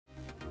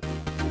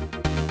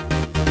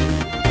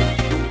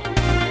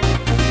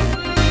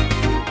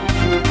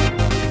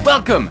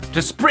Welcome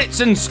to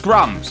Spritz and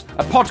Scrums,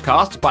 a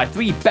podcast by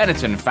three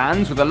Benetton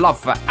fans with a love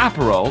for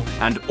Aperol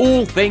and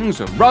all things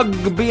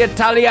rugby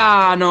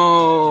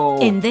Italiano.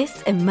 In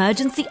this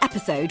emergency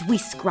episode, we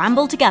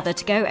scramble together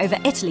to go over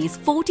Italy's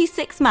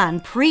 46-man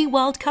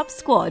pre-World Cup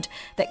squad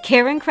that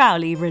Kieran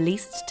Crowley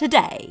released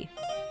today.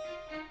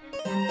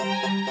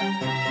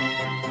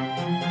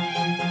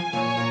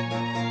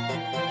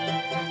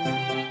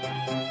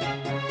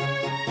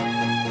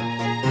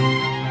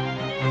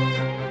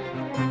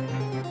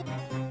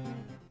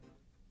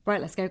 Right,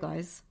 let's go,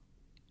 guys.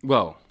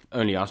 Well,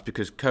 only us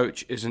because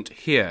Coach isn't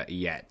here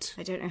yet.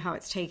 I don't know how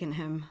it's taken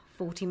him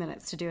 40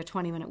 minutes to do a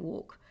 20-minute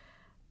walk.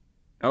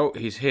 Oh,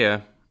 he's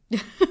here.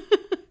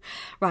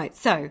 Right,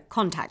 so,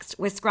 context.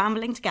 We're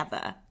scrambling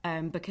together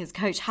because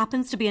Coach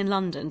happens to be in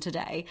London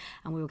today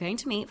and we were going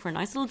to meet for a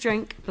nice little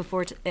drink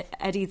before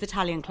Eddie's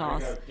Italian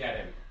class. Go get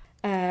him.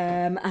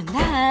 And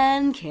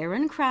then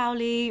Kieran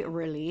Crowley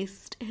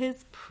released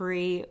his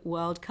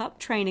pre-World Cup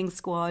training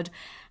squad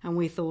and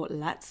we thought,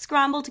 let's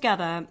scramble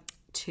together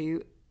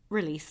to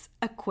release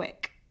a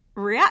quick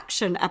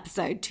reaction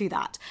episode to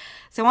that.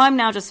 So I'm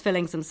now just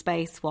filling some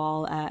space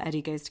while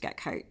Eddie goes to get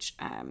Coach.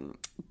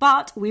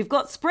 But we've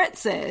got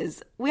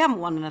spritzes. We haven't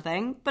won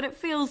anything, but it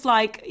feels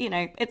like, you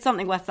know, it's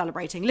something worth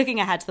celebrating.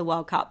 Looking ahead to the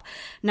World Cup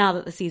now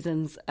that the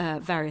seasons,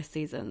 various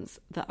seasons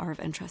that are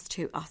of interest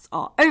to us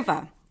are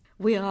over.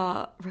 We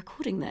are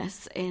recording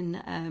this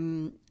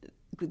in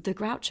the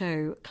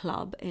Groucho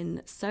Club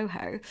in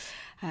Soho.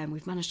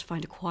 We've managed to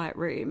find a quiet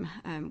room,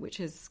 which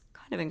is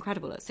kind of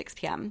incredible at 6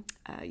 p.m.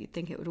 You'd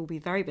think it would all be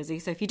very busy.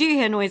 So if you do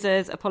hear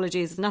noises,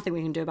 apologies, there's nothing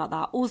we can do about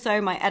that.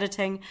 Also, my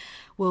editing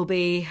will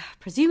be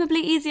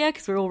presumably easier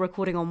because we're all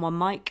recording on one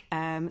mic.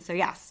 So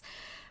yes,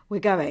 we're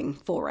going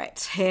for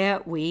it. Here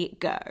we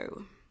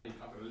go.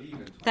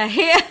 They're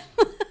here.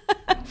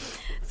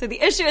 So the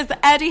issue is that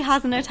Eddie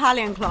has an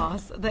Italian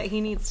class that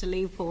he needs to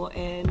leave for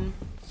in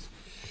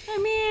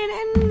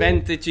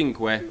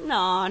 25.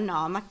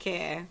 No, ma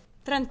che?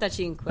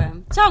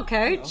 35. Ciao,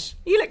 Coach.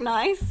 You look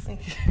nice.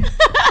 Thank you.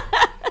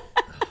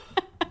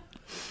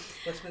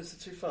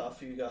 Westminster too far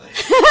for you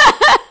guys.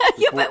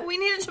 Yeah, but we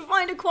needed to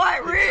find a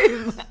quiet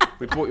room.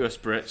 We bought your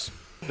Spritz.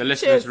 The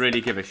listeners really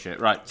give a shit.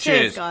 Right,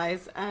 cheers. Cheers,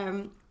 guys.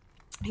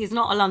 He's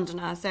not a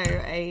Londoner, so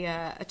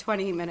a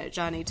 20-minute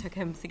journey took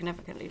him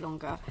significantly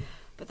longer.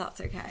 But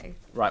that's okay.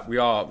 Right, we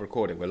are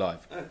recording. We're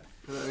live. Oh,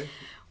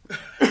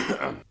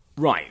 hello.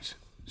 Right,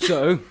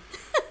 so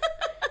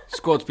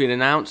squad's been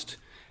announced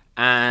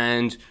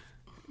and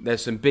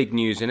there's some big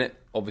news in it.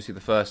 Obviously,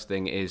 the first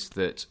thing is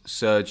that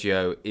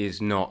Sergio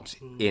is not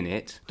in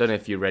it. Don't know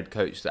if you read,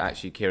 Coach, that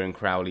actually Kieran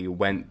Crowley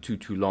went to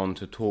Toulon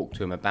to talk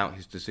to him about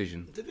his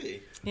decision. Did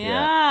he?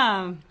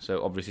 Yeah.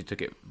 So obviously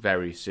took it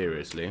very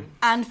seriously.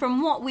 And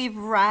from what we've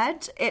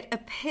read, it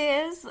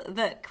appears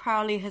that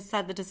Crowley has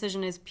said the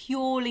decision is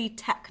purely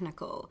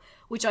technical,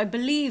 which I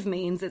believe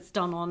means it's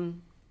done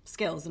on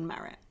skills and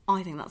merit.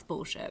 I think that's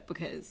bullshit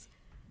because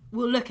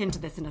we'll look into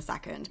this in a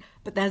second,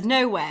 but there's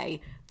no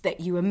way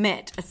that you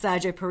omit a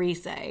Sergio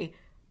Parisse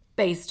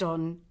based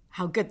on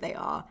how good they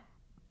are,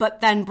 but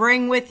then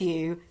bring with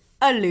you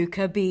a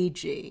Luca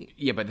Bigi.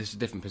 Yeah, but this is a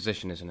different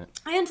position, isn't it?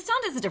 I understand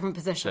it's a different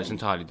position. So it's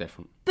entirely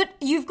different. But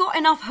you've got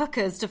enough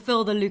hookers to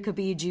fill the Luca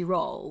Bigi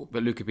role.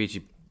 But Luca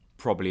Bigi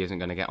probably isn't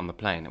going to get on the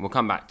plane, and we'll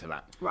come back to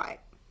that. Right.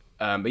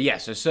 But yeah,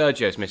 so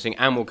Sergio's missing,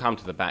 and we'll come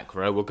to the back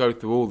row. We'll go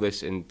through all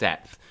this in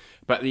depth.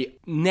 But the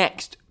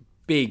next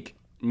big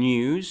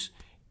news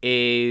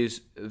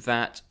is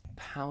that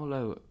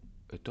Paolo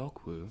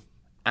Odogwu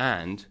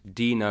and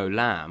Dino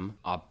Lamb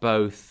are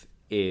both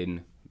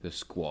in the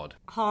squad.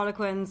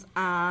 Harlequins,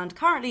 and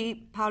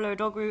currently Paolo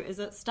Odogwu is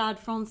at Stade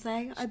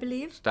Francais, I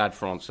believe. Stade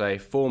Francais,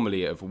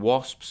 formerly of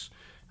Wasps.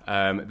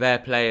 They're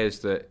players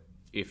that,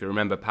 if you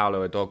remember,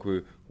 Paolo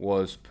Odogwu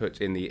was put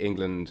in the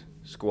England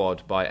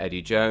squad by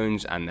Eddie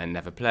Jones and then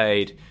never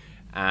played.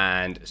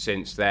 And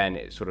since then,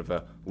 it's sort of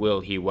a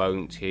will he,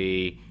 won't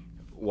he,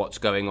 what's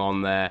going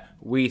on there.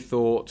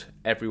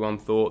 Everyone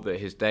thought that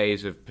his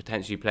days of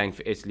potentially playing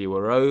for Italy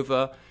were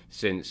over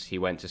since he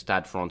went to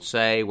Stade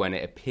Francais when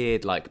it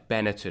appeared like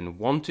Benetton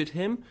wanted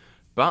him.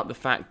 But the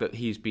fact that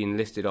he's been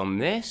listed on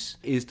this,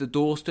 is the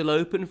door still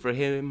open for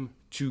him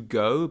to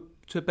go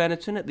to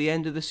Benetton at the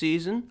end of the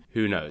season?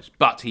 Who knows?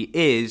 But he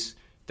is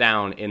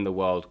down in the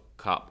World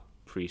Cup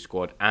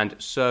pre-squad, and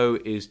so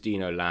is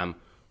Dino Lamb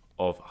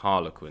of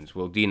Harlequins.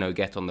 Will Dino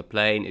get on the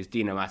plane? Is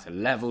Dino at a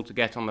level to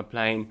get on the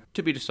plane?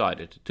 To be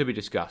decided, to be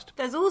discussed.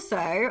 There's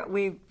also,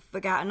 there's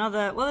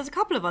a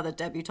couple of other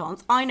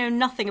debutants. I know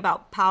nothing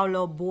about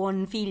Paolo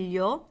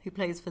Buonfiglio, who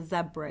plays for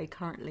Zebre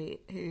currently,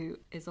 who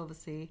is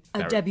obviously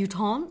a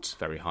debutant.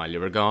 Very highly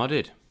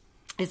regarded.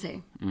 Is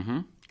he?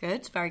 Mm-hmm.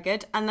 Good, very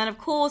good. And then, of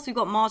course, we've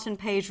got Martin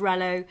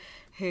Page-Rello,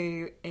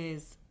 who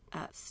is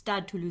at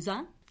Stade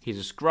Toulousain. He's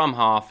a scrum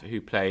half who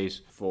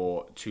plays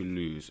for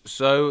Toulouse.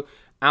 So,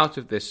 out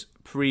of this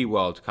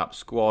pre-World Cup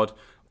squad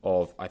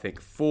of, I think,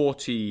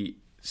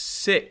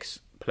 46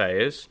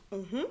 players,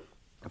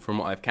 from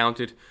what I've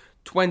counted,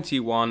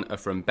 21 are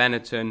from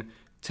Benetton,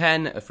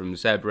 10 are from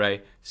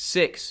Zebre,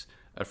 6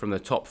 are from the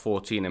top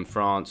 14 in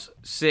France,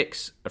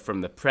 6 are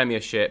from the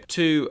Premiership,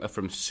 2 are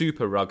from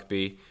Super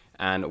Rugby,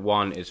 and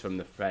 1 is from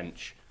the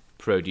French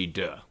Pro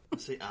D2. I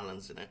see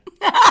Alan's in it.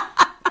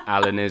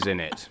 Alan is in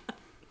it.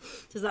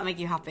 Does that make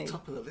you happy?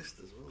 Top of the list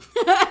as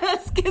well.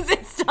 That's because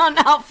it's done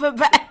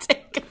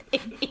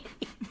alphabetically.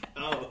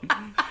 Oh.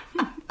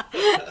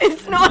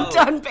 It's not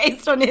done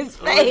based on his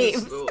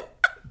faves. Oh,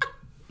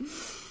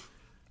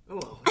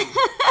 well.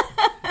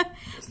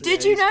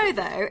 Did you know,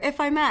 though, if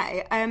I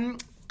may,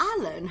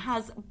 Alan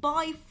has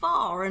by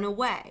far and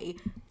away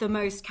the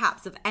most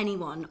caps of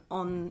anyone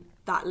on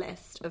that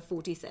list of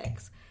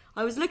 46.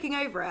 I was looking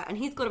over it, and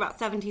he's got about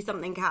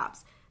 70-something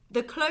caps.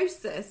 The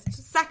closest,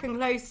 second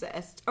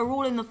closest, are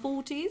all in the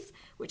 40s,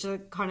 which are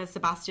kind of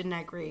Sebastian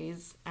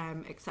Negri's,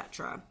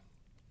 etc.,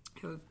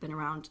 who have been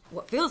around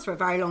what feels for a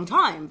very long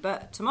time,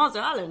 but Tommaso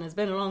Allan has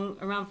been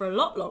around for a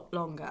lot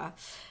longer.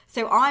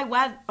 So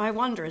I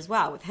wonder as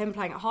well, with him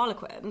playing at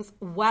Harlequins,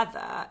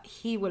 whether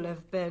he will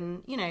have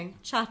been,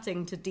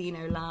 chatting to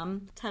Dino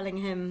Lamb, telling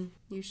him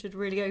you should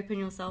really open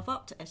yourself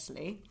up to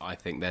Italy. I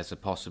think there's a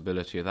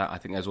possibility of that. I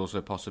think there's also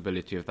a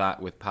possibility of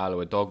that with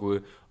Paolo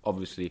Adogwu,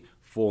 obviously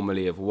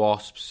formerly of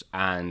Wasps,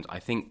 and I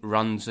think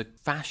runs a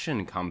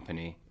fashion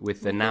company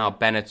with the now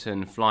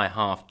Benetton fly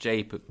half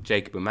Jacob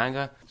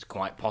Umaga. It's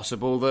quite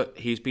possible that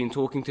he's been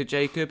talking to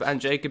Jacob,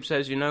 and Jacob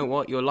says, you know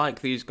what, you'll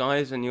like these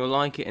guys and you'll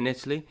like it in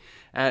Italy,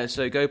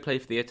 so go play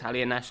for the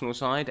Italian national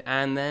side,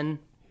 and then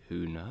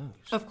who knows?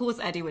 Of course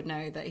Eddie would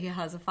know that he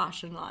has a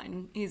fashion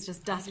line. He's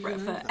just desperate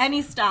for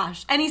any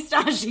stash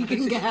he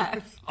can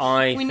get.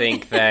 I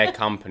think their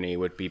company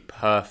would be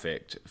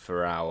perfect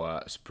for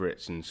our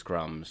Spritz and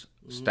Scrums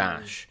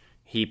stash.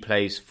 He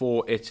plays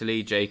for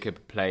Italy,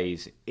 Jacob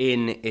plays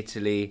in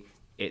Italy.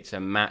 It's a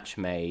match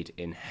made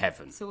in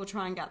heaven. So we'll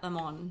try and get them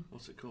on.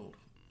 What's it called?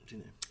 Do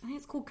you know? I think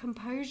it's called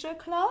Composure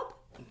Club.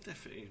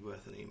 Definitely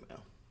worth an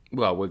email.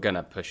 Well, we're going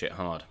to push it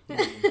hard.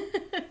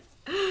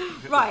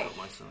 Right.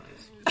 My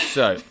size.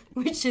 So,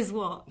 which is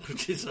what?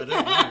 Which is, I don't know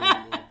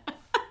anymore.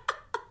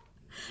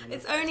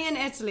 It's only in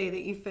Italy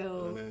that you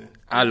feel...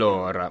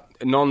 Allora,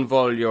 non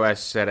voglio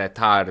essere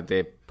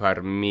tardi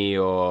per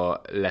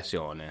mio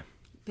lezione.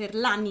 Per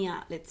la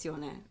mia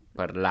lezione.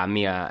 Per la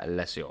mia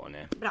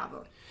lezione.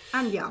 Bravo.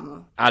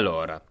 Andiamo.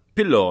 Allora,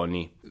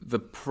 Pilloni, the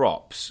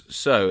props.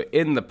 So,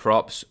 in the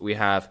props, we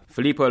have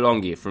Filippo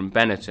Longhi from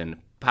Benetton,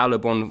 Paolo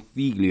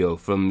Bonfiglio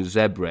from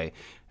Zebre,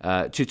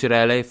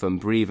 Ciccarelli from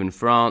Brive in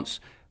France,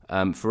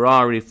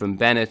 Ferrari from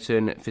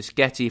Benetton,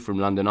 Fischetti from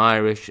London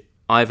Irish,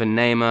 Ivan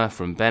Neymar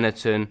from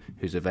Benetton,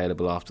 who's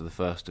available after the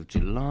 1st of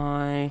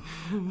July,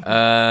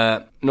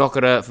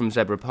 Nokere from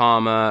Zebra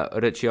Parma,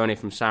 Riccioni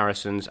from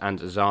Saracens, and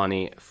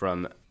Zani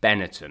from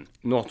Benetton.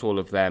 Not all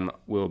of them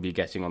will be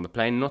getting on the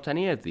plane, not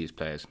any of these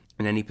players.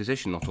 In any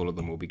position, not all of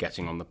them will be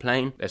getting on the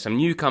plane. There's some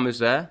newcomers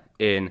there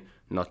in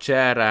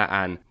Nocera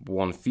and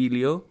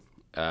Buonfiglio.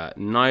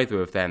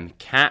 Neither of them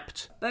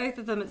capped. Both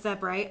of them at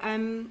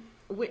Zebre,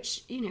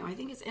 which, I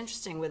think is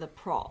interesting with a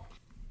prop.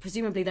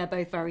 Presumably they're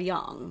both very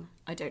young.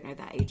 I don't know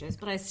their ages,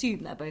 but I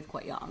assume they're both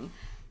quite young.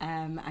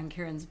 And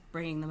Kieran's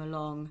bringing them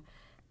along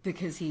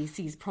because he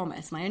sees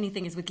promise. My only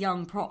thing is with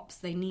young props,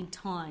 they need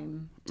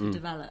time to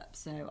develop.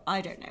 So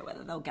I don't know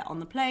whether they'll get on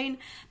the plane.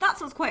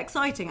 That's what's quite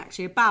exciting,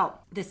 actually,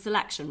 about this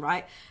selection,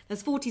 right?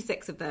 There's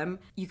 46 of them.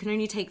 You can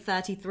only take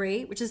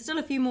 33, which is still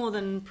a few more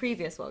than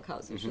previous World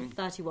Cups, which is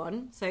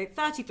 31. So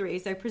 33,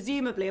 so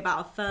presumably about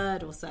a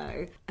third or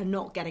so are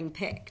not getting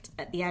picked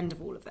at the end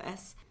of all of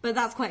this. But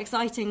that's quite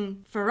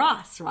exciting for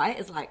us, right?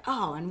 It's like,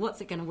 and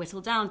what's it going to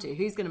whittle down to?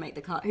 Who's going to make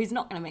the cut? Who's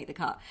not going to make the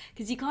cut?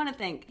 Because you kind of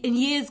think, in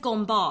years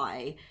gone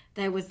by,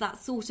 there was that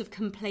sort of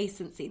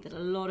complacency that a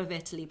lot of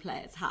Italy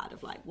players had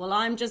of like, well,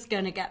 I'm just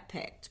going to get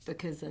picked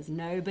because there's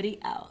nobody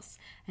else.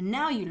 And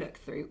now you look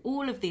through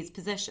all of these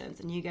positions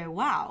and you go,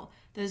 wow,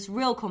 there's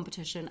real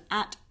competition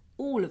at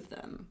all of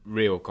them.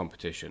 Real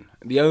competition.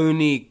 The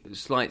only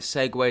slight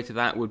segue to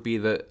that would be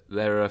that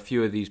there are a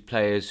few of these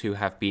players who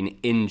have been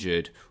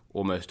injured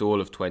almost all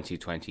of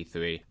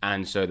 2023,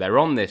 and so they're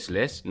on this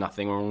list.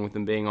 Nothing wrong with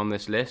them being on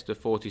this list of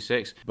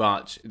 46,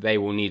 but they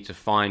will need to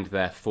find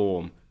their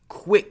form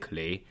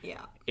quickly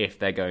if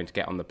they're going to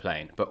get on the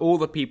plane. But all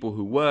the people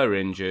who were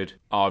injured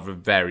are of a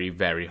very,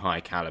 very high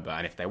calibre,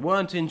 and if they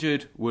weren't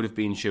injured, would have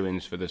been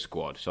shoo-ins for the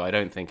squad. So I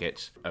don't think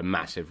it's a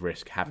massive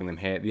risk having them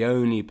here. The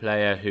only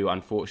player who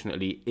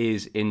unfortunately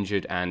is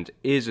injured and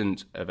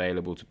isn't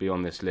available to be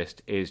on this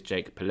list is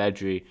Jake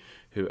Pelledri,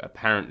 who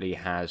apparently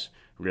has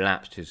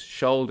relapsed his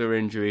shoulder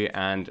injury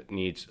and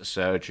needs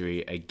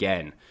surgery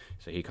again.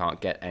 So he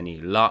can't get any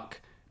luck.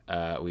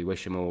 We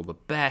wish him all the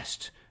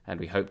best, and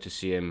we hope to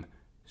see him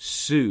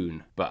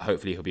soon, but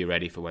hopefully he'll be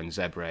ready for when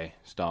Zebre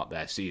start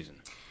their season.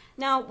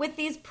 Now, with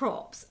these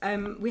props,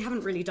 we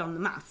haven't really done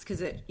the maths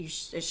because it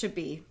should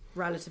be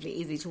relatively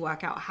easy to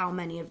work out how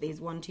many of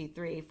these 1, 2,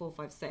 3, 4,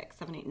 5, 6,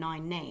 7, 8,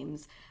 9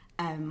 names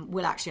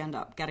will actually end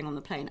up getting on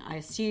the plane. I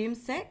assume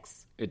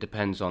 6. It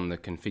depends on the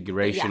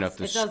configuration Yes, of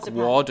the it does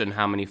squad and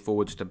how many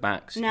forwards to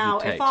backs Now,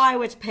 he takes. if I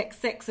were to pick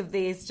 6 of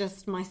these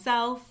just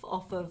myself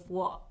off of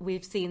what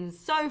we've seen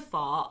so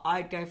far,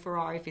 I'd go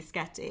Ferrari,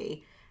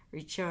 Fischetti,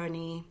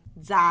 Riccioni,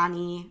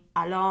 Zani,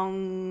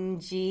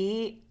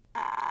 Alongi,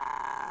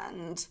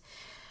 and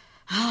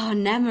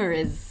Nemmer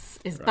is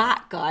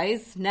back,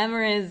 guys.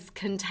 Nemmer is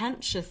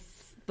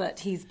contentious, but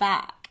he's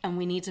back. And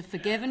we need to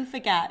forgive and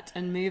forget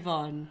and move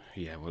on.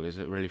 Yeah, well, is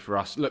it really for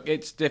us? Look,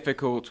 it's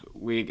difficult.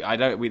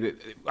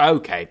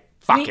 Okay,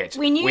 fuck it.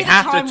 We knew we the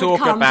have time to talk would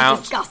come about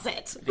to discuss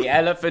it. the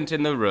elephant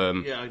in the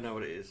room. Yeah, I know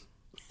what it is.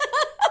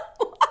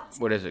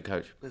 What is it,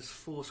 Coach? There's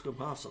 4 scrum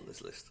halves on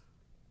this list.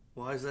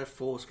 Why is there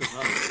 4 scrum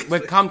halves on this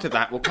We'll list? come to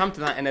that. We'll come to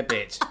that in a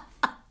bit.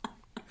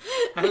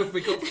 How have we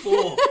got 4?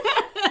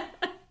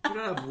 We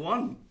don't have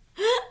 1.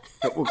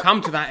 But we'll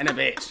come to that in a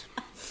bit.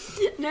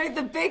 No,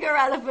 the bigger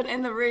elephant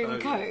in the room,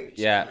 Coach.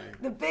 Yeah.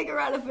 The bigger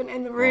elephant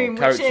in the room,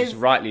 Coach which is has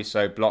rightly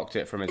so blocked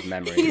it from his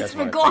memory. He he's doesn't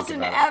want to forgotten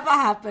think it about ever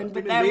happened.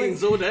 But Been in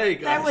meetings all day,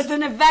 guys. there was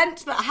an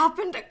event that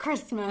happened at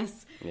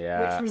Christmas,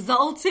 Yeah. which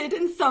resulted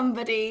in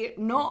somebody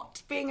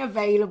not being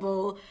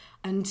available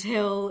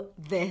until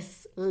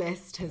this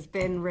list has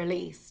been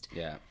released.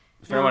 Yeah.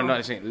 For anyone not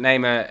listening,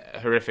 name a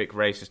horrific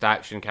racist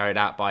action carried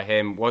out by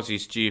him. Was he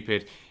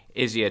stupid?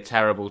 Is he a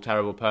terrible,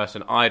 terrible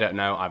person? I don't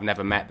know. I've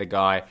never met the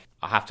guy.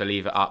 I have to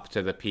leave it up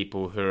to the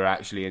people who are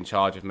actually in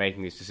charge of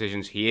making these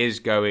decisions. He is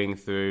going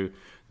through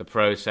the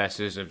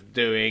processes of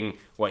doing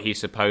what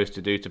he's supposed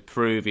to do to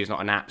prove he's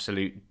not an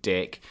absolute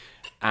dick.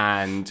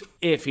 And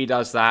if he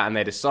does that and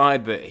they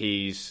decide that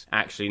he's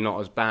actually not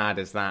as bad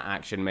as that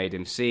action made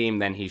him seem,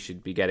 then he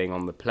should be getting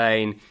on the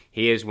plane.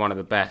 He is one of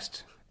the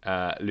best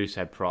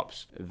loosehead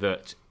props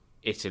that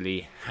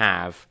Italy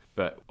have,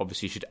 but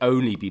obviously should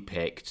only be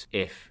picked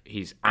if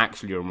he's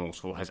actually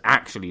remorseful, has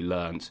actually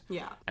learnt.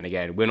 Yeah. And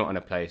again, we're not in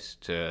a place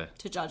to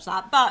judge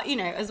that. But,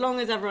 as long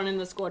as everyone in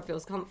the squad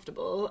feels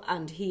comfortable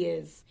and he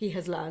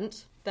has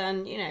learnt,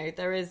 then,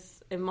 there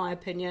is, in my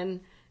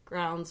opinion,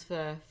 grounds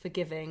for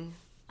forgiving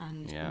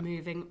and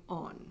moving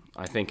on.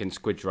 I think in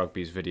Squidge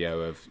Rugby's video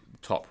of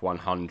top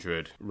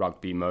 100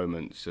 rugby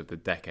moments of the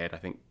decade, I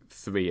think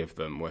 3 of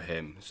them were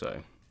him.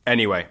 So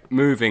anyway,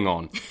 moving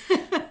on.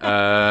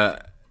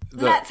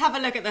 Let's have a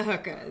look at the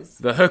hookers.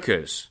 The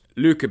hookers,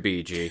 Luca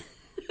Bigi.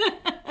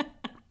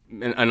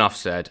 Enough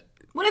said.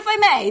 Well, if I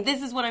may,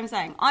 this is what I'm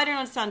saying. I don't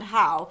understand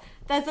how.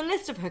 There's a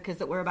list of hookers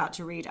that we're about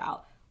to read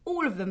out.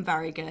 All of them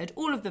very good.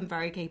 All of them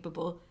very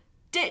capable.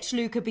 Ditch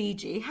Luca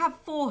Bigi. Have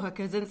 4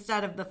 hookers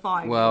instead of the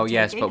 5. Well, we're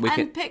yes, taking, but we and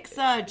can pick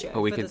Sergio.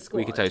 But we for can the squad.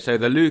 we can tell you. So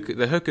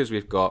the hookers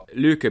we've got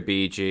Luca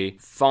Bigi,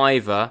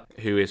 Fiver,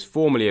 who is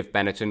formerly of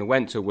Benetton,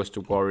 went to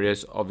Worcester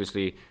Warriors,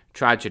 obviously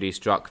tragedy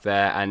struck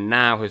there, and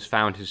now has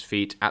found his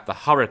feet at the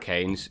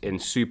Hurricanes in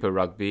Super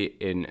Rugby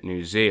in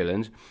New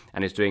Zealand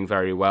and is doing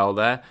very well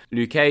there.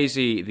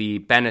 Lucchesi, the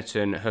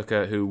Benetton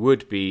hooker who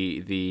would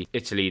be the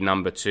Italy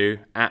number 2,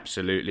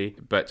 absolutely,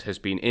 but has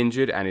been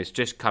injured and is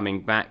just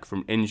coming back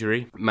from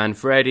injury.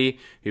 Manfredi,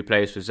 who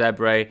plays for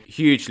Zebre,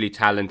 hugely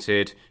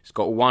talented, has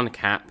got 1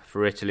 cap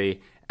for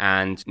Italy,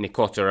 and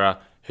Nicotera,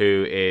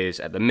 who is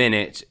at the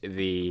minute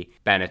the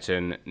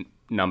Benetton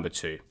number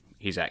 2.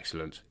 He's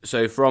excellent.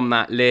 So from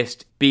that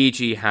list,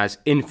 BG has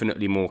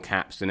infinitely more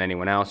caps than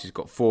anyone else. He's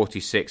got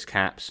 46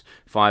 caps.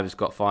 Fiver's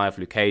got 5.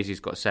 Lucchesi's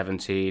got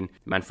 17.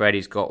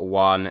 Manfredi's got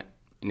 1.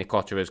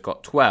 Nicotera's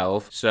got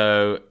 12.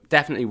 So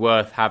definitely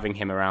worth having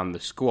him around the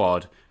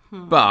squad.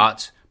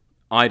 But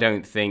I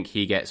don't think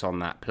he gets on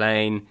that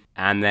plane.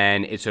 And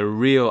then it's a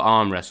real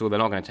arm wrestle. They're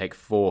not going to take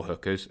 4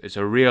 hookers. It's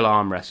a real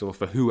arm wrestle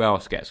for who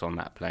else gets on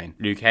that plane.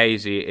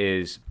 Lucchesi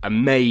is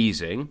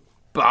amazing,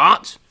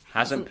 but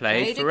hasn't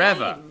played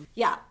forever.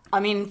 Yeah, I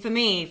mean, for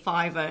me,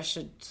 Fiver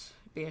should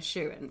be a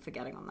shoo-in for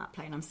getting on that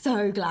plane. I'm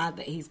so glad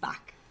that he's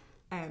back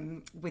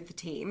with the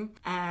team.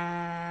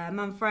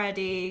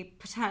 Manfredi,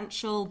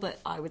 potential, but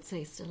I would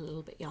say still a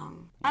little bit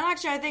young. And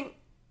actually, I think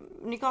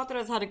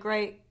Nicotera's had a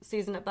great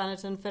season at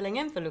Benetton filling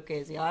in for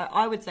Lucchesi.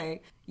 I would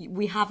say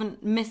we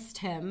haven't missed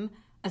him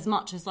as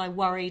much as I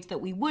worried that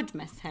we would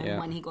miss him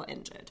when he got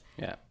injured.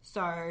 Yeah.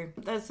 So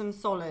there's some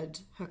solid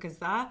hookers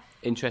there.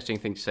 Interesting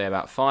thing to say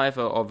about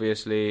Fiver,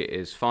 obviously,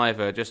 is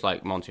Fiver, just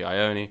like Monty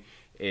Ione,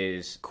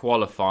 is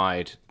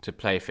qualified to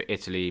play for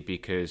Italy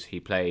because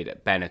he played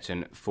at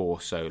Benetton for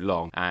so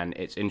long. And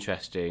it's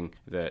interesting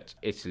that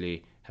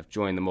Italy have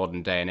joined the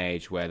modern day and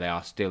age where they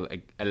are still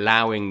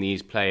allowing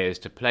these players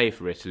to play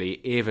for Italy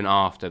even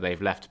after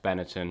they've left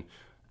Benetton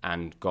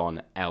and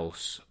gone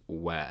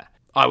elsewhere.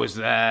 I was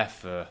there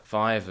for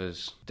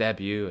Fiver's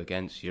debut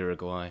against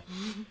Uruguay.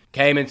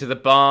 Came into the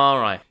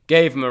bar, I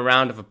gave him a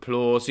round of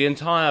applause. The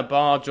entire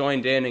bar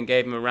joined in and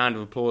gave him a round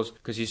of applause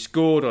because he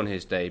scored on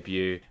his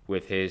debut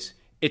with his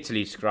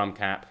Italy scrum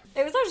cap.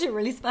 It was actually a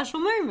really special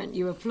moment,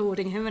 you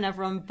applauding him and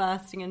everyone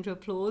bursting into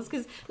applause,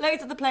 because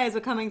loads of the players were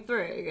coming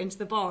through into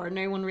the bar and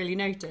no one really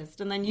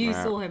noticed. And then you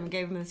saw him and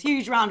gave him this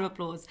huge round of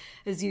applause,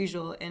 as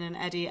usual, in an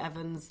Eddie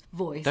Evans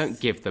voice. Don't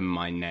give them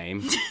my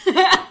name.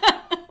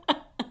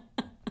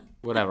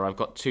 Whatever, I've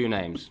got 2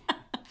 names.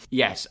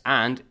 Yes,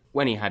 and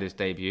when he had his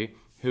debut,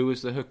 who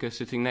was the hooker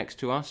sitting next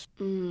to us?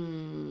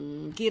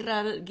 Giraldini.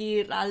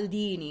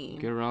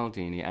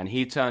 And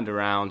he turned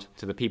around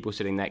to the people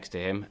sitting next to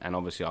him, and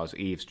obviously I was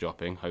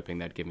eavesdropping, hoping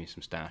they'd give me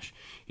some stash.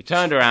 He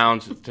turned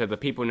around to the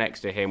people next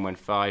to him when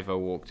Fiver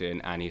walked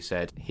in, and he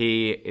said,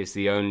 he is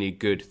the only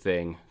good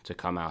thing to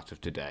come out of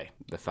today,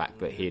 the fact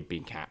that he had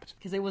been capped.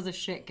 Because it was a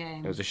shit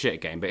game. It was a shit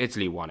game, but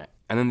Italy won it.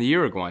 And then the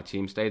Uruguay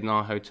team stayed in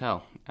our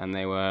hotel, and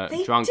they were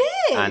They drunk.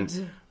 did?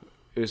 And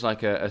it was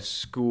like a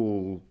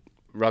school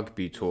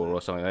rugby tour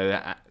or something. They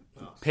were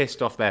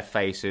pissed off their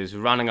faces,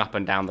 running up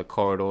and down the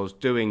corridors,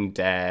 doing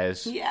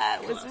dares.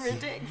 Yeah, it was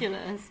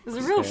ridiculous. It was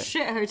a real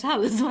shit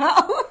hotel as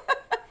well.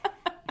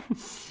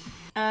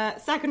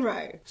 Second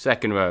row.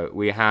 Second row,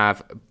 we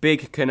have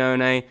Big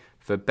Canone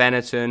for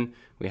Benetton.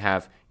 We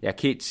have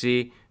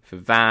Yakitsi for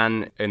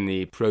Van in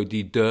the Pro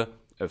D2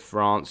 of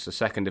France, the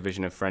second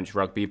division of French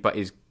rugby, but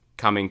is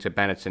coming to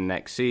Benetton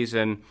next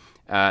season.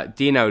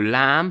 Dino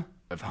Lam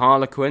of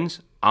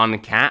Harlequins,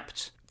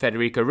 uncapped.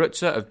 Federico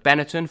Ruzza of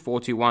Benetton,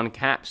 41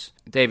 caps.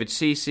 David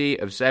Ceci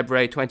of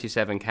Zebre,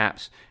 27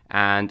 caps.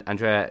 And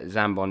Andrea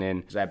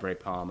Zambonin, Zebre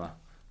Parma,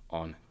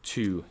 on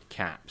 2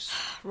 caps.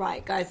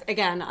 Right, guys,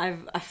 again, I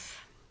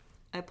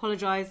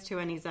apologise to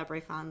any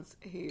Zebre fans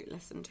who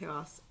listen to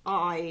us.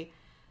 I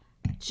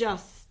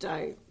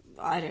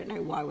don't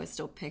know why we're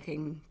still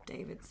picking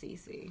David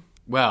Ceci.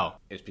 Well,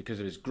 it's because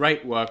of his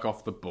great work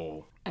off the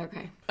ball.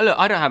 Okay. Look,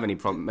 I don't have any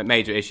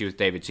major issue with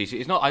David Ceci.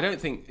 It's not. I don't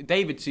think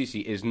David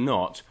Ceci is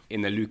not in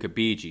the Luca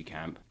Bigi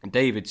camp.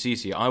 David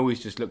Ceci, I always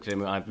just looked at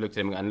him. I've looked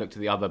at him and looked at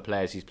the other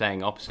players he's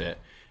playing opposite,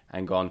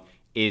 and gone,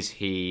 is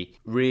he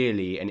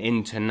really an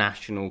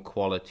international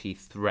quality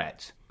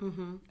threat?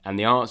 Mm-hmm. And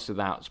the answer to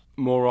that,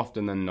 more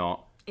often than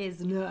not,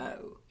 Is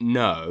no.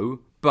 No.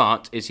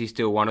 But is he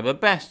still one of the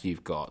best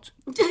you've got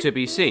to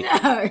be seen?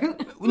 No.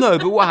 No,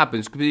 but what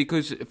happens?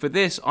 Because for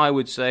this, I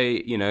would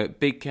say,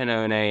 Big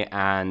Canone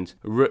and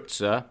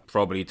Rutzer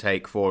probably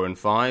take 4 and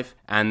 5,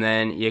 and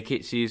then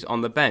Yakitsi's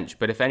on the bench.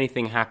 But if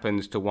anything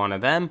happens to one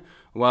of them,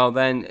 well,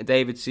 then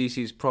David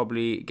Ceci's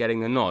probably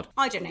getting the nod.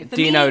 I don't know. For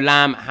Dino me,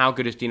 Lam, how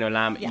good is Dino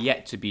Lam? Yeah.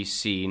 Yet to be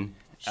seen.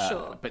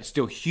 Sure. But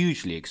still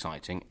hugely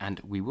exciting,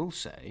 and we will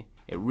say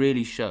it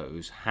really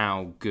shows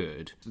how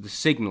good the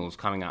signals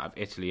coming out of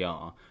Italy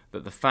are,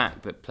 that the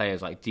fact that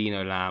players like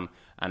Dino Lam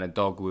and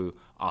Adogwu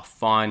are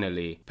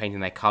finally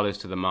painting their colours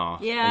to the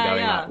mast and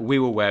going like, we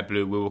will wear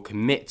blue, we will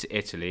commit to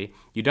Italy.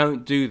 You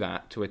don't do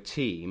that to a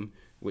team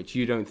which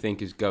you don't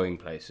think is going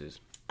places.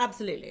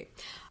 Absolutely.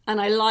 And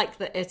I like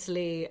that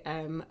Italy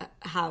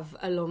have,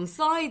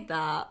 alongside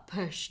that,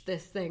 pushed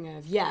this thing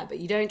of, but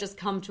you don't just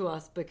come to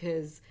us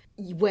because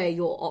we're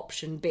your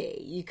option B.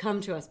 You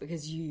come to us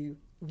because you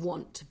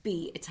want to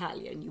be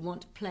Italian, you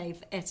want to play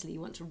for Italy,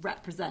 you want to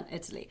represent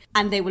Italy.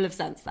 And they will have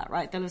sensed that,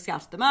 right? They'll have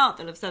scouted them out,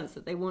 they'll have sensed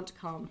that they want to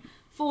come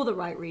for the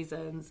right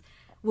reasons.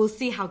 We'll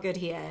see how good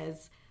he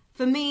is.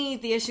 For me,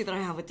 the issue that I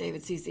have with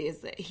David Ceci is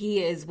that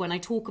he is, when I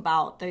talk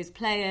about those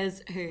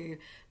players who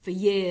for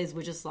years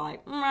were just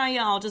like,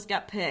 I'll just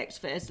get picked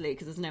for Italy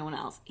because there's no one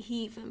else.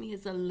 He, for me,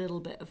 is a little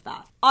bit of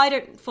that. I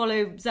don't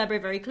follow Zebre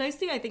very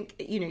closely. I think,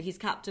 he's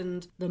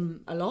captained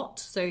them a lot,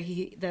 so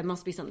there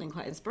must be something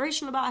quite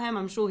inspirational about him.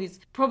 I'm sure he's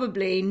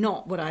probably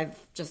not what I've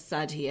just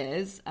said he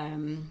is,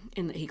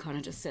 in that he kind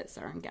of just sits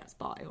there and gets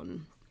by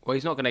on... Well,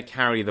 he's not going to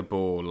carry the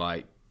ball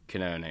like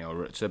Canone or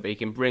Ruzza, but he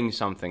can bring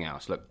something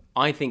else. Look,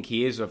 I think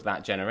he is of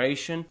that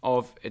generation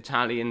of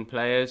Italian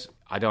players.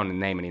 I don't want to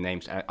name any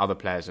names, other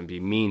players, and be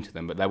mean to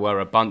them, but there were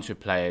a bunch of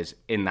players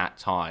in that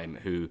time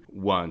who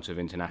weren't of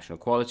international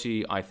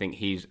quality. I think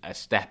he's a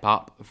step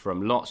up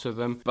from lots of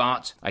them,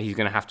 but he's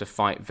going to have to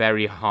fight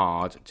very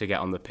hard to get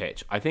on the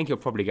pitch. I think he'll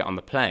probably get on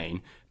the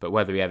plane, but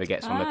whether he ever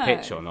gets on the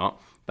pitch or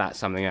not, that's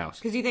something else.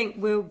 Because you think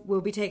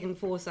we'll be taking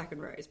 4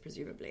 second rows,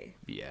 presumably?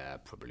 Yeah,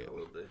 probably.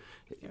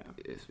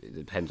 It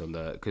depends on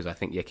because I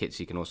think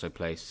Yakitsi can also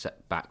play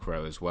back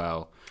row as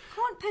well.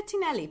 Can't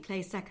Pettinelli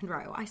play second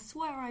row? I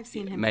swear I've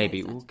seen him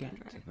Maybe play we'll second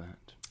get row. to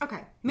that.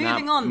 Okay,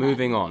 moving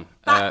on.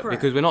 Back row.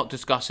 Because we're not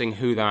discussing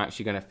who they're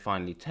actually going to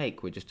finally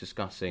take. We're just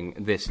discussing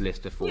this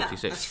list of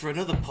 46. That's for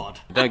another pod.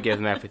 Don't give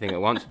them everything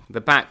at once.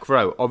 The back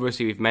row.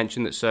 Obviously, we've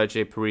mentioned that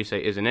Sergio Parise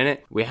isn't in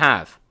it. We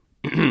have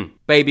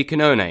Baby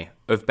Canone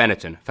of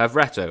Benetton,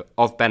 Favretto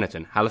of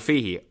Benetton,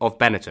 Halafihi of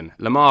Benetton,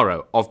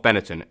 Lamaro of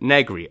Benetton,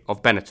 Negri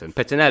of Benetton,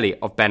 Pettinelli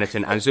of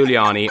Benetton, and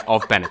Zuliani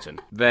of Benetton.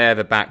 They're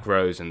the back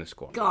rows in the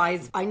squad.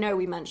 Guys, I know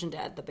we mentioned it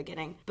at the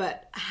beginning,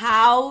 but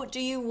how do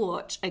you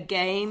watch a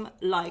game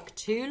like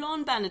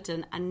Toulon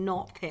Benetton and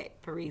not pick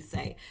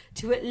Parise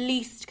to at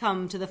least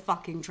come to the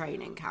fucking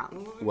training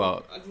camp?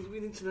 Well, I think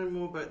we need to know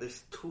more about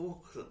this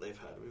talk that they've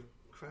had with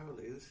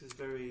Crowley. This is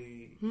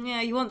very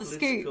you want the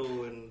scoop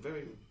and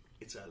very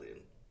Italian.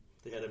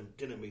 They had a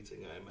dinner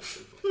meeting, I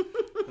imagine.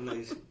 And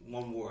he's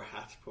one wore a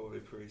hat, probably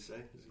Parise,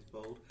 because he's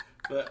bold.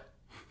 But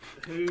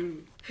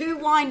who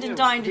wined and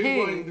dined who?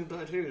 Who wined and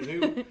dined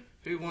who? And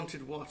who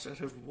wanted what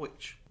out of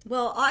which?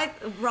 Well,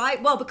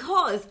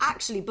 because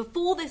actually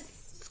before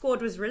this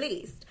squad was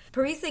released,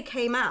 Parise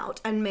came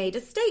out and made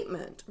a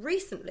statement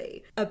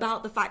recently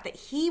about the fact that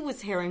he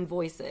was hearing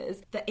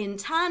voices that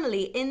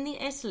internally in the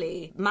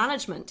Italy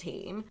management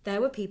team,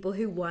 there were people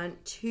who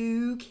weren't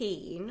too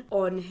keen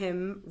on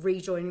him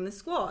rejoining the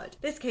squad.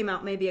 This came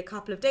out maybe a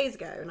couple of days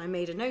ago, and I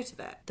made a note of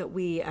it, that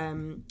we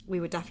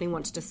would definitely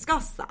want to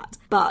discuss that.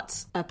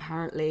 But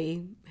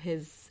apparently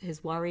his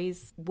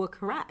worries were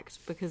correct,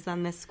 because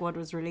then this squad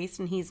was released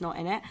and he's not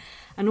in it.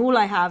 And all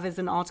I have is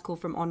an article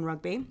from On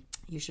Rugby.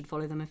 You should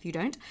follow them if you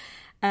don't.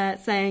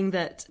 Saying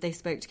that they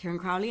spoke to Kieran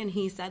Crowley and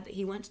he said that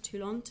he went to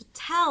Toulon to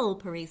tell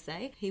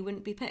Parise he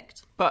wouldn't be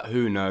picked. But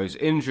who knows?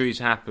 Injuries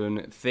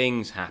happen,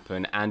 things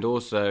happen, and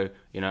also,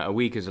 a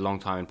week is a long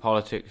time in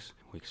politics,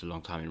 a week is a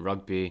long time in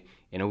rugby.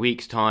 In a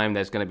week's time,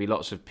 there's going to be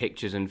lots of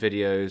pictures and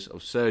videos of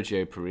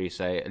Sergio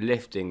Parise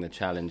lifting the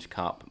Challenge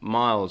Cup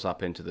miles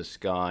up into the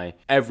sky,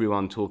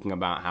 everyone talking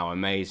about how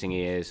amazing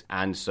he is.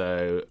 And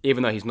so,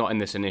 even though he's not in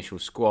this initial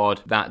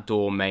squad, that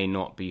door may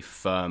not be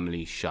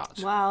firmly shut.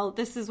 Well,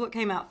 this is what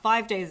came out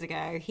 5 days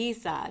ago. He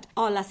said,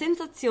 "Ho la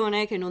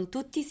sensazione che non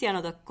tutti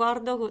siano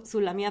d'accordo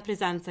sulla mia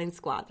presenza in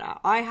squadra.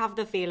 I have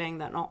the feeling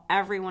that not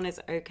everyone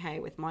is okay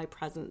with my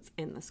presence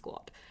in the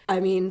squad." I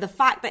mean, the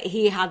fact that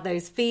he had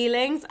those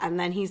feelings and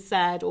then he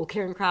said, or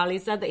Kieran Crowley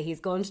said, that he's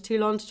gone to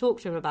Toulon to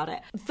talk to him about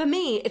it. For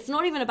me, it's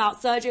not even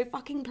about Sergio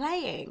fucking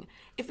playing.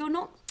 If you're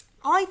not...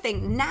 I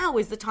think now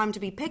is the time to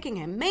be picking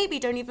him. Maybe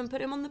don't even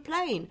put him on the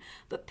plane,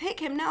 but pick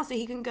him now so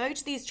he can go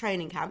to these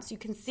training camps. You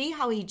can see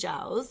how he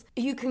gels.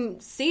 You can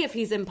see if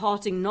he's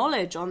imparting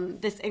knowledge on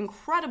this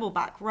incredible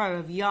back row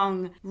of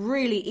young,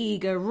 really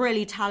eager,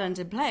 really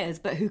talented players,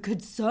 but who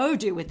could so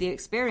do with the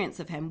experience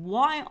of him.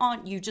 Why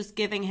aren't you just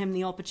giving him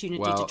the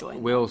opportunity to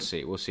join? We'll see.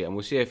 And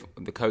we'll see if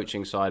the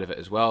coaching side of it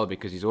as well,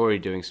 because he's already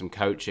doing some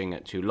coaching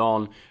at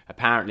Toulon.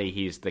 Apparently,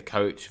 he's the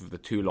coach of the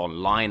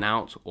Toulon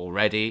line-out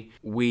already.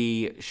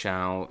 We shall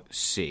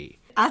see.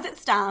 As it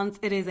stands,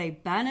 it is a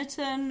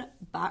Benetton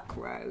back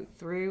row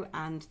through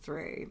and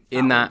through.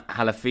 In that,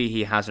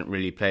 Halafihi hasn't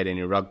really played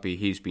any rugby.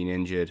 He's been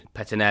injured.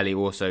 Pettinelli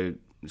also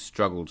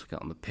struggled to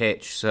get on the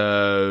pitch,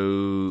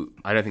 so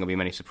I don't think there'll be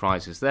many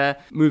surprises there.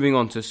 Moving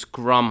on to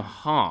scrum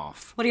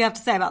half. What do you have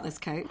to say about this,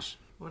 coach?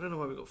 Well, I don't know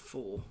why we've got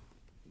 4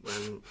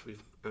 when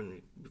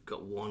we've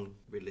got one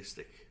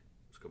realistic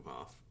scrum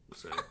half.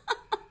 So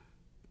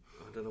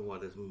I don't know why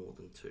there's more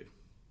than 2.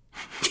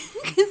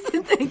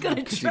 Because they've got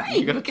to train.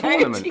 You got a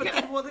tournament.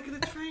 What are they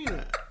going to train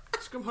at?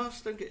 Scrum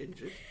halves don't get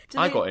injured.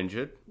 I got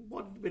injured.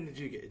 When did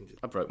you get injured?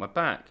 I broke my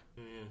back.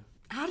 Yeah.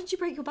 How did you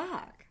break your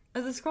back?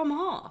 As a scrum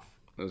half?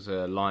 It was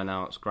a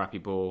line-out, scrappy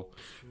ball.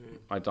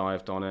 I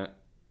dived on it.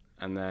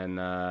 And then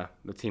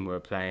the team we were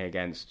playing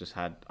against just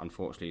had,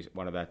 unfortunately,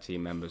 one of their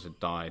team members had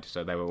died.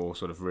 So they were all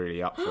sort of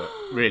really up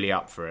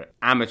for it.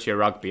 Amateur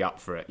rugby up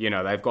for it.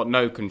 They've got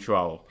no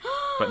control,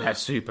 but they're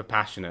super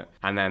passionate.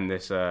 And then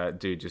this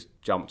dude just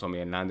jumped on me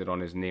and landed on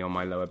his knee on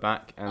my lower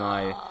back. And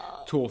I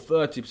tore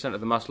 30%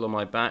 of the muscle on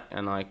my back,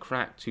 and I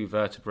cracked 2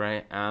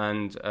 vertebrae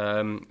and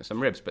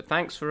some ribs. But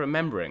thanks for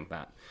remembering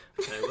that.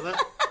 Okay, well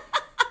that...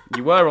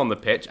 You were on the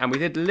pitch, and we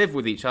did live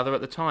with each other at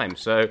the time,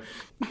 so...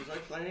 Was I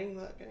playing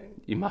that game?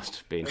 You must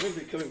have been. I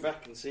remember coming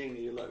back and seeing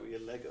you with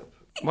your leg up.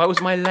 Why was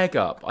my leg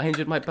up? I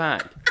injured my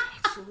back.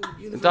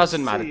 It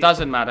doesn't matter.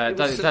 It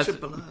was such a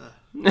blur.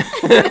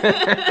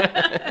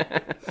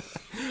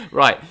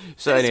 Right,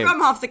 so anyway.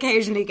 Scrum halves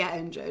occasionally get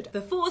injured.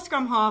 The 4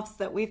 scrum halves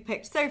that we've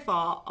picked so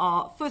far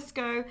are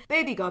Fusco,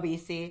 Baby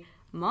Garbisi,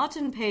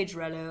 Martin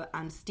Pedrello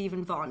and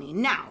Stephen Varney.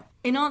 Now,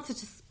 in answer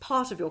to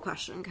part of your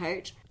question,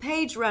 Coach,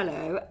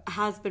 Pedrello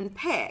has been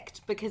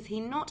picked because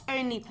he not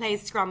only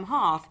plays scrum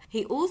half,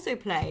 he also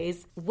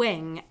plays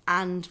wing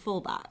and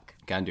fullback.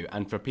 Can do.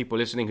 And for people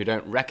listening who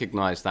don't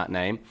recognise that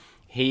name,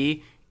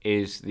 he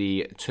is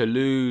the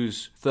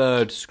Toulouse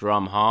third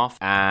scrum half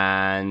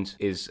and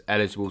is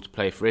eligible to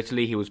play for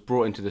Italy. He was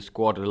brought into the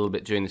squad a little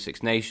bit during the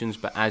Six Nations,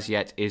 but as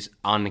yet is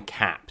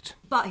uncapped.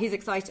 But he's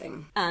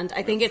exciting. And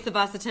I think it's the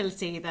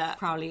versatility that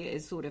Crowley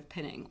is sort of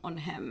pinning on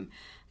him.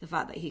 The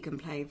fact that he can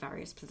play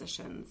various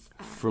positions.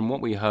 From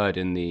what we heard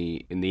in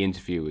the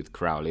interview with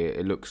Crowley,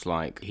 it looks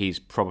like he's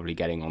probably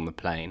getting on the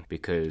plane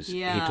because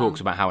he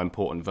talks about how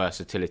important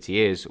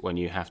versatility is when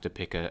you have to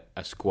pick a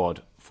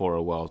squad for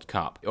a World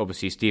Cup.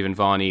 Obviously, Stephen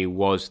Varney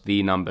was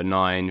the number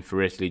 9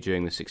 for Italy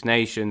during the Six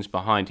Nations.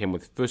 Behind him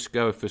with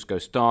Fusco.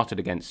 Fusco started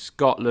against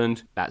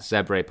Scotland. That's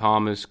Zebre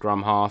Palmer's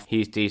scrum half.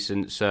 He's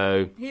decent,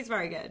 so... He's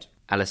very good.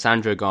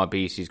 Alessandro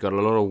Garbisi's got a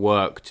lot of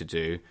work to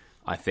do,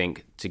 I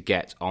think, to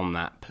get on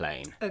that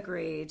plane.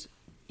 Agreed.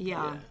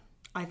 Yeah.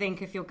 I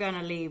think if you're going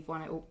to leave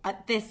one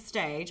at this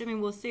stage, I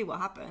mean, we'll see what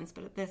happens,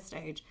 but at this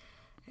stage,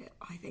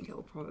 I think it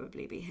will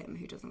probably be him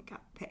who doesn't get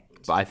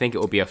picked. But I think it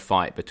will be a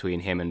fight between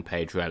him and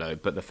Pedrello.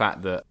 But the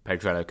fact that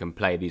Pedrello can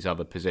play these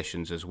other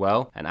positions as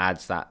well and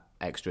adds that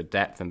extra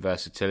depth and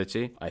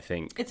versatility, I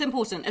think. It's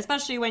important,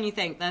 especially when you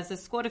think there's a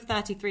squad of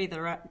 33 that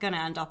are going to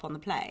end up on the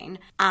plane,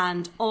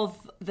 and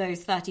of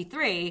those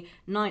 33,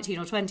 19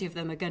 or 20 of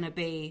them are going to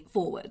be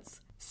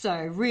forwards.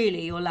 So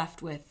really, you're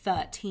left with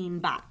 13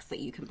 backs that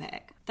you can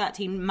pick.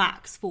 13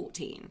 max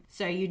 14.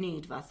 So you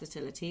need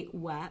versatility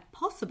where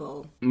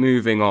possible.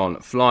 Moving on,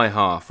 fly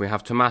half. We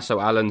have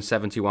Tommaso Allen,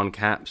 71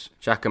 caps,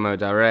 Giacomo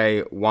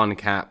Dare, 1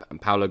 cap, and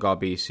Paolo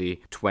Garbisi,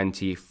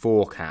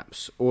 24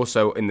 caps.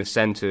 Also in the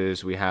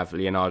centres, we have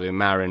Leonardo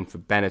Marin for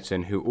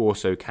Benetton, who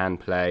also can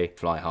play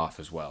fly half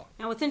as well.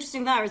 Now, what's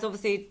interesting there is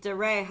obviously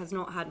Dare has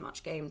not had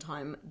much game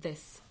time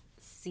this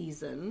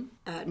season.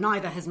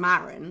 Neither has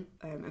Marin.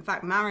 In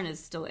fact, Marin is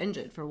still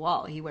injured for a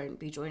while. He won't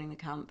be joining the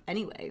camp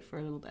anyway for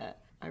a little bit.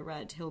 I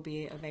read he'll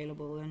be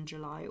available in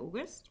July,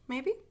 August,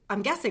 maybe.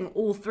 I'm guessing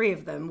all three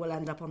of them will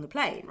end up on the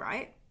plane,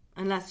 right?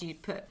 Unless you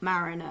put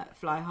Marin at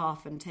fly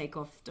half and take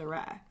off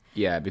Dare.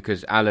 Yeah,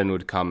 because Allen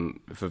would come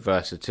for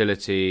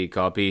versatility.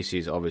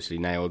 Garbisi's obviously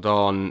nailed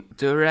on.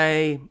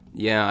 Dure,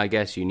 yeah, I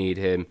guess you need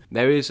him.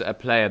 There is a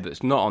player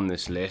that's not on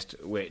this list,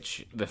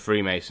 which the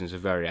Freemasons are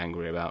very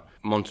angry about.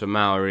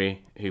 Montemauri,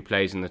 who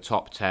plays in the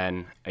top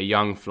 10, a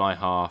young fly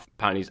half.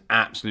 Apparently he's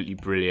absolutely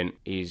brilliant.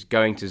 He's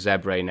going to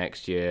Zebre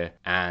next year,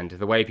 and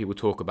the way people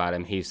talk about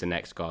him, he's the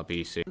next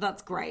Garbisi.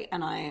 That's great,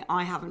 and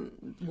I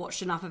haven't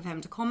watched enough of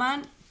him to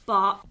comment.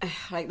 But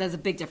there's a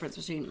big difference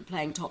between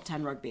playing top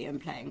 10 rugby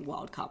and playing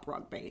World Cup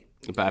rugby.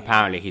 But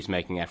apparently he's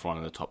making everyone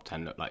in the top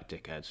 10 look like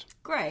dickheads.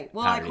 Great.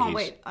 Well,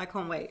 Apparently I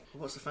can't wait.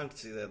 What's the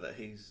fantasy there that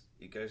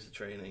he goes to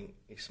training,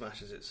 he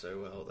smashes it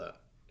so well that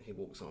he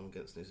walks on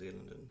against New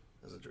Zealand and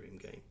has a dream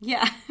game?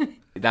 Yeah.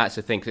 That's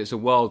the thing, because it's a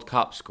World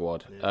Cup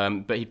squad. Yeah.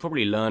 But he'd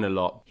probably learn a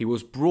lot. He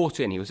was brought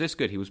in, he was this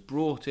good, he was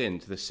brought in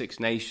to the Six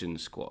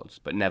Nations squads,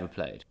 but never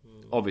played.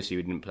 Obviously,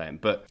 we didn't play him,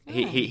 but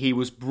he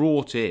was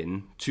brought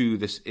in to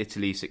this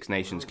Italy Six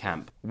Nations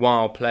camp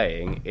while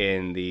playing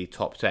in the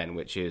top 10,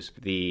 which is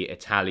the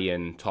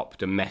Italian top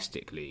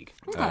domestic league.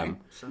 Okay.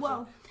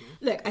 Well,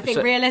 look, I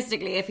think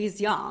realistically, if he's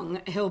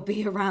young, he'll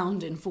be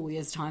around in 4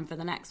 years' time for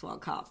the next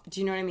World Cup. Do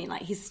you know what I mean?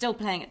 Like, he's still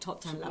playing at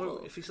top 10 level.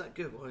 Well, if he's that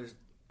good, why is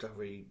Dare...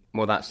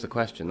 Well, that's the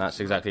question.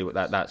 That's exactly what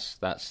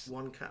that's.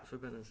 1 cap for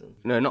Benetton?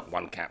 No, not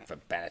 1 cap for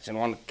Benetton.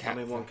 1 cap. I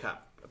mean, for... 1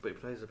 cap. But he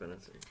plays a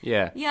Benetton.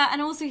 Yeah. Yeah,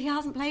 and also he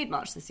hasn't played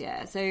much this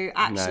year. So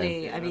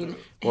actually, No. I mean,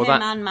 Well,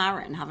 him and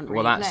Marin haven't really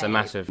Well, that's played. a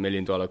massive $1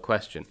 million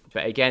question.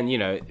 But again,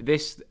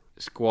 this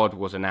squad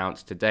was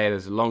announced today.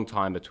 There's a long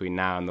time between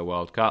now and the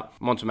World Cup.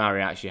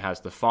 Montemauri actually has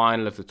the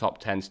final of the top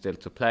 10 still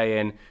to play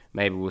in.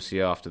 Maybe we'll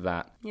see after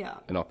that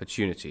an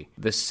opportunity.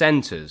 The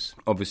centres,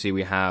 obviously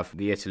we have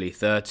the Italy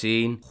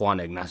 13, Juan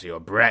Ignacio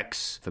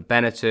Brex for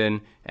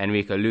Benetton,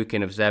 Enrico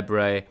Lukin of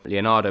Zebre,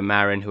 Leonardo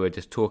Marin, who we're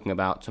just talking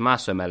about,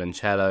 Tommaso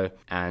Melancello,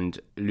 and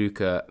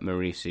Luca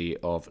Marisi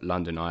of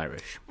London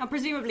Irish. Now,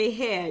 presumably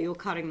here, you're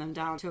cutting them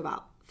down to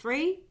about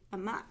 3, a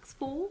max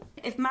 4.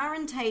 If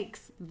Marin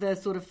takes the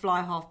sort of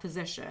fly half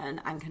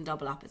position and can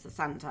double up as a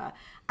centre,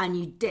 and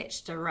you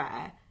ditch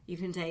Dare, you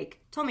can take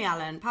Tommy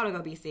Allen, Paolo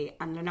Garbisi,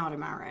 and Leonardo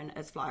Marin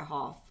as fly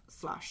half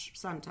 /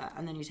 centre,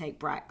 and then you take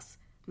Brex,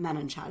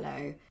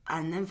 Melancello,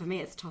 and then for me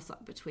it's a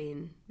toss-up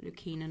between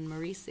Lukin and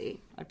Marisi.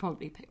 I'd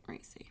probably pick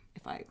Marisi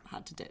if I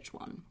had to ditch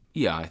one.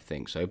 Yeah, I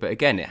think so. But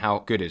again, how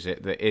good is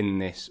it that in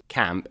this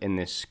camp, in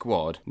this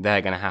squad,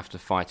 they're going to have to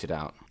fight it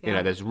out?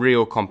 Yeah. There's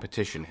real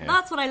competition here.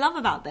 That's what I love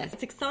about this.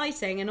 It's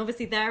exciting, and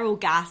obviously they're all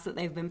gassed that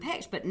they've been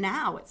picked, but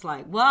now it's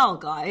like, well,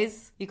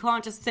 guys, you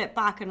can't just sit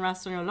back and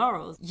rest on your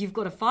laurels. You've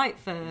got to fight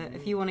for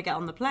if you want to get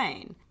on the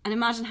plane. And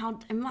imagine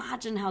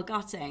how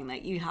gutting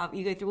that you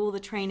go through all the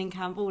training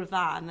camp, all of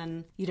that, and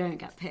then you don't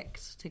get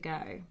picked to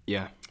go.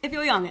 Yeah. If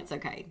you're young, it's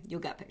okay. You'll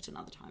get picked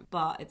another time,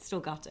 but it's still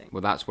gutting.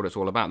 Well, that's what it's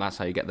all about. That's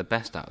how you get the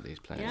best out of these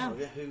players. Yeah. Oh,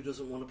 yeah, who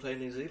doesn't want to play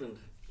New Zealand?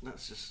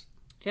 That's just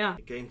Yeah.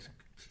 a game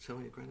to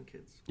tell your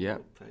grandkids. Yeah.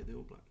 Play the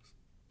All Blacks.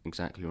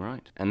 Exactly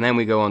right. And then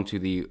we go on to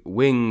the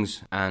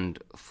wings and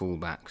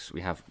fullbacks.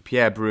 We have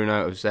Pierre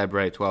Bruno of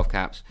Zebre, 12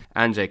 caps,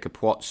 Anze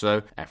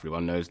Capuozzo,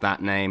 everyone knows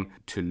that name,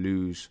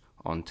 Toulouse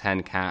on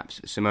 10 caps,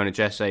 Simone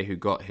Jesse, who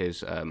got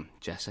his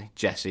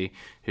Jesse,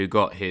 who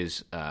got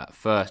his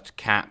first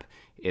cap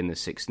in the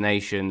Six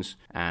Nations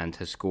and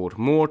has scored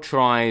more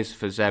tries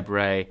for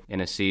Zebre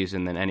in a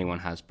season than anyone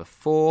has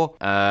before.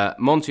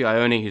 Monty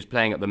Ione, who's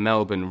playing at the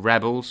Melbourne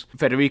Rebels.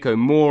 Federico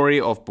Mori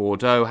of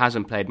Bordeaux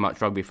hasn't played much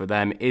rugby for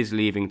them, is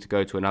leaving to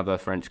go to another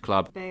French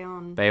club.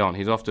 Bayonne.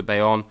 He's off to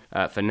Bayonne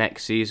for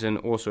next season,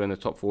 also in the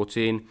top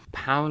 14.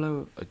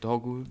 Paolo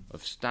Adogwu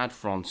of Stade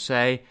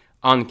Francais,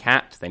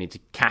 uncapped. They need to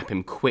cap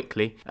him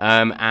quickly.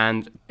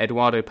 And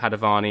Eduardo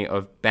Padovani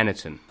of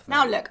Benetton.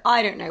 Now, look,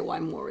 I don't know why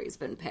Maury's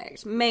been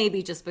picked.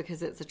 Maybe just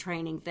because it's a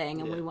training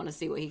thing and we want to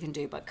see what he can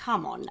do. But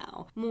come on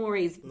now.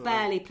 Maury's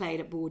barely played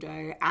at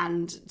Bordeaux.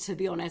 And to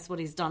be honest, what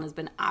he's done has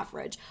been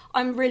average.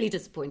 I'm really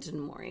disappointed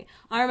in Maury.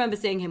 I remember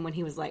seeing him when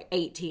he was like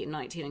 18,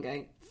 19 and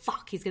going,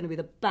 fuck, he's going to be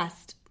the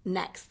best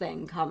next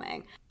thing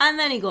coming. And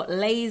then he got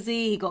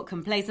lazy, he got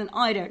complacent,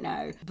 I don't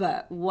know,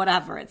 but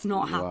whatever, it's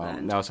not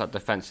happened. That was that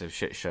defensive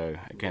shit show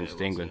against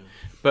England.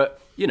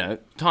 But,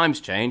 times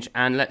change,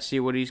 and let's see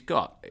what he's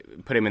got.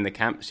 Put him in the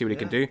camp, see what he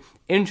can do.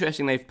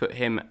 Interesting, they've put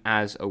him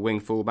as a wing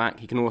fullback.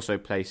 He can also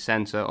play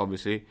centre,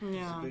 obviously.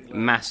 Yeah.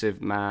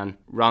 Massive man,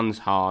 runs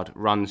hard,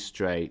 runs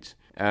straight.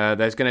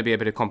 There's going to be a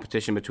bit of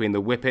competition between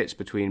the Whippets,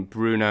 between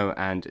Bruno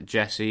and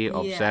Jesse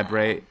of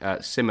Zebre.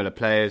 Similar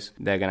players.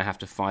 They're going to have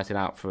to fight it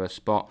out for a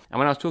spot. And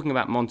when I was talking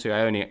about Monty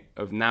Ione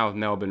of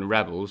Melbourne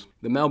Rebels,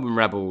 the Melbourne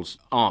Rebels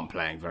aren't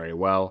playing very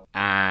well.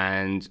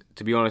 And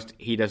to be honest,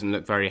 he doesn't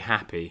look very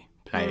happy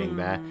playing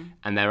there.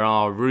 And there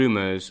are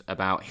rumours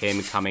about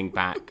him coming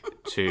back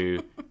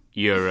to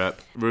Europe.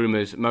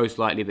 Rumours most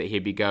likely that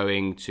he'd be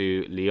going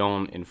to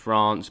Lyon in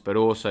France, but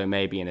also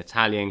maybe an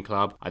Italian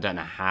club. I don't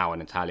know how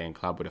an Italian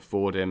club would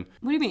afford him.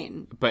 What do you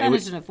mean? But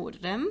Benetton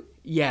afforded him.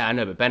 Yeah, I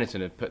know, but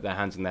Benetton have put their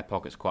hands in their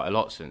pockets quite a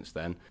lot since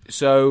then.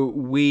 So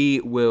we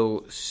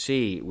will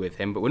see with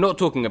him. But we're not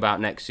talking about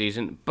next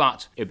season,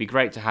 but it'd be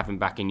great to have him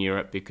back in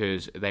Europe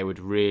because they would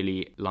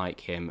really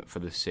like him for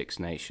the Six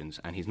Nations.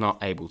 And he's not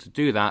able to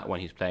do that when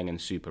he's playing in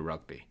Super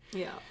Rugby.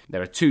 Yeah.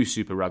 There are 2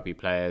 Super Rugby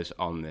players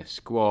on this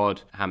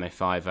squad, Hame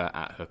Fiver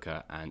at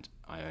hooker and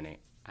Ione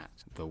at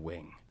the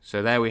wing.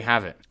 So there we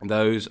have it.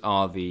 Those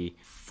are the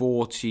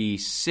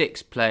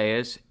 46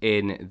 players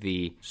in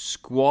the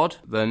squad.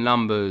 The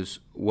numbers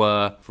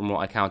were, from what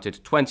I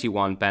counted,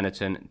 21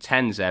 Benetton,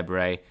 10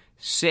 Zebre,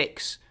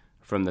 6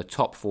 from the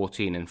top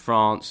 14 in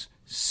France,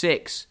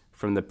 6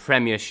 from the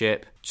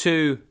Premiership,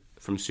 2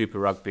 from Super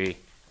Rugby,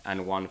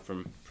 and 1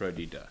 from Pro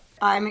D2.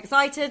 I'm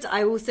excited.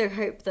 I also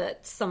hope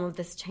that some of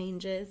this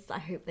changes. I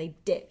hope they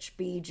ditch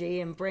BG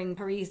and bring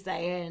Parise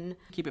in.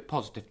 Keep it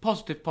positive. I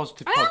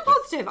am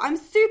positive. I'm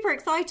super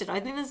excited. I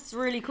think this is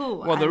really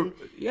cool. Well,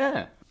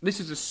 this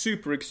is a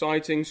super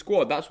exciting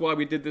squad. That's why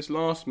we did this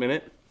last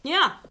minute.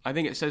 Yeah. I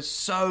think it says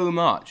so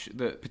much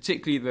that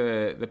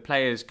particularly the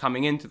players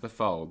coming into the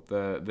fold,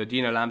 the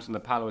Dino Lambs and the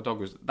Paolo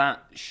Doggers,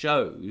 that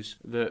shows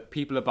that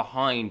people are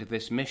behind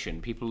this mission.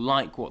 People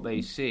like what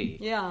they see.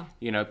 Yeah.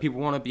 You know,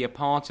 people want to be a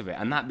part of it,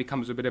 and that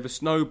becomes a bit of a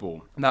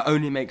snowball. And that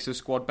only makes a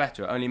squad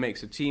better, it only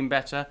makes a team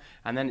better,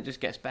 and then it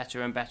just gets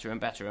better and better and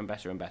better and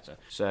better and better.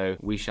 So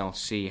we shall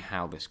see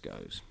how this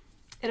goes.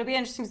 It'll be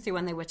interesting to see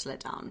when they whittle it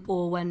down,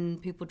 or when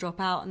people drop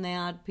out and they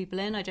add people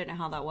in. I don't know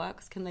how that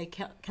works. Can they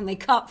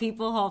cut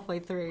people halfway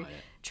through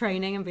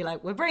training and be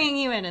like, "We're bringing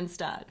you in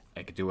instead"?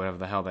 They could do whatever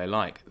the hell they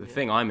like. The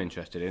thing I'm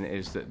interested in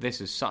is that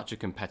this is such a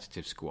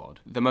competitive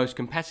squad, the most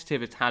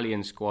competitive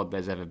Italian squad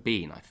there's ever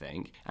been, I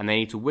think, and they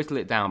need to whittle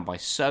it down by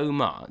so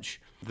much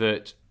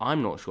that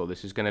I'm not sure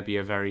this is going to be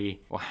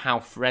how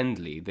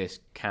friendly this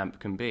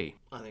camp can be.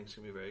 I think it's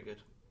going to be very good.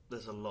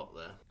 There's a lot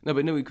there. No,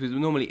 because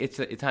normally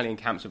Italian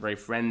camps are very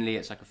friendly.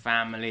 It's like a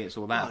family. It's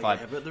all that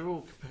vibe. Yeah, but they're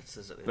all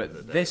competitors at the end of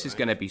the day. But this is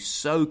going to be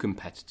so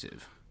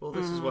competitive. Well,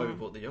 this is why we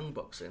brought the Young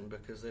Bucks in,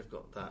 because they've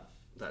got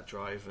that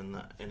drive and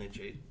that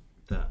energy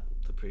that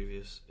the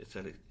previous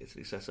Italy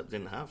setup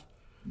didn't have.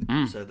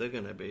 So they're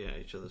going to be at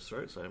each other's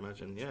throats, I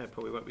imagine. Yeah, it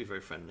probably won't be very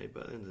friendly,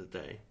 but at the end of the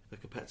day, they're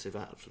competitive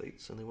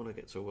athletes and they want to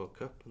get to a World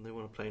Cup and they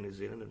want to play New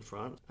Zealand and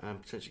France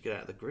and potentially get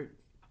out of the group.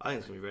 I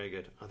think it's going to be very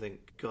good. I think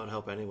God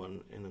help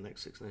anyone in the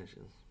next Six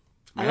Nations.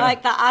 I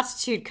like that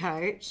attitude,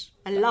 Coach.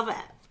 I love it.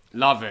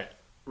 Love it.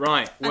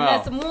 Right, well... And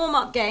there's some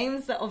warm-up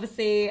games that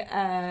obviously,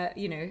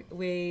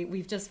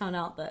 we've just found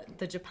out that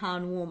the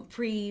Japan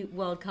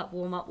pre-World Cup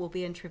warm-up will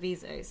be in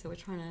Treviso, so we're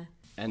trying to...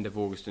 End of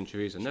August in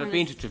Treviso. Never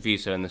been to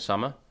Treviso in the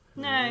summer.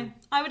 No,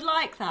 I would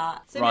like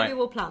that. So Right. maybe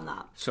we'll plan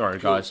that. Sorry,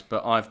 guys,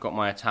 but I've got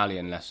my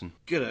Italian lesson.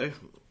 G'day.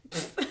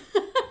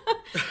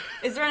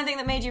 Is there anything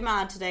that made you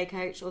mad today,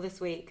 Coach, or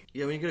this week?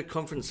 Yeah, when you go to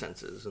conference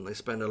centres and they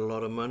spend a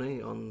lot of money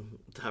on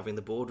having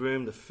the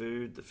boardroom, the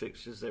food, the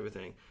fixtures,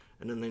 everything,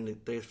 and then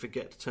they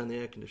forget to turn the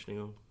air conditioning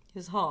on. It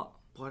was hot.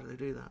 Why do they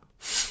do that?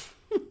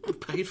 I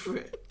paid for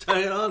it. Turn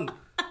it on.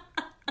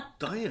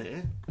 Dying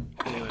here.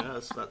 Anyway,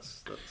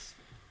 that's.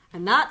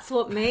 And that's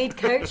what made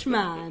Coach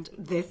mad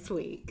this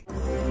week.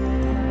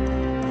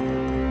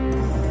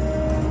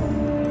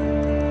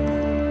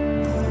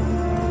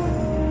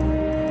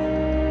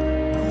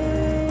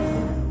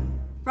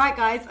 Right,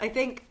 guys, I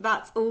think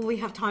that's all we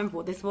have time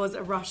for. This was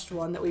a rushed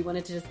one that we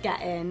wanted to just get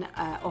in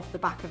off the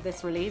back of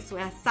this release.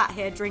 We're sat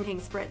here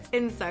drinking spritz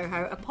in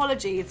Soho.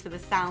 Apologies for the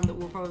sound that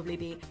will probably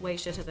be way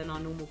shitter than our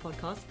normal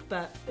podcast,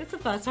 but it's the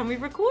first time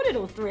we've recorded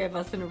all three of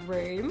us in a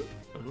room.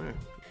 Oh no.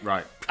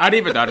 Right.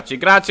 Arrivederci.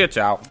 Grazie,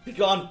 ciao. Be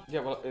gone.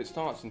 Yeah, well, it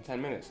starts in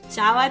 10 minutes.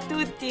 Ciao a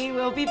tutti,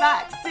 we'll be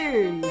back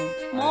soon.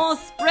 More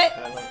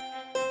spritz.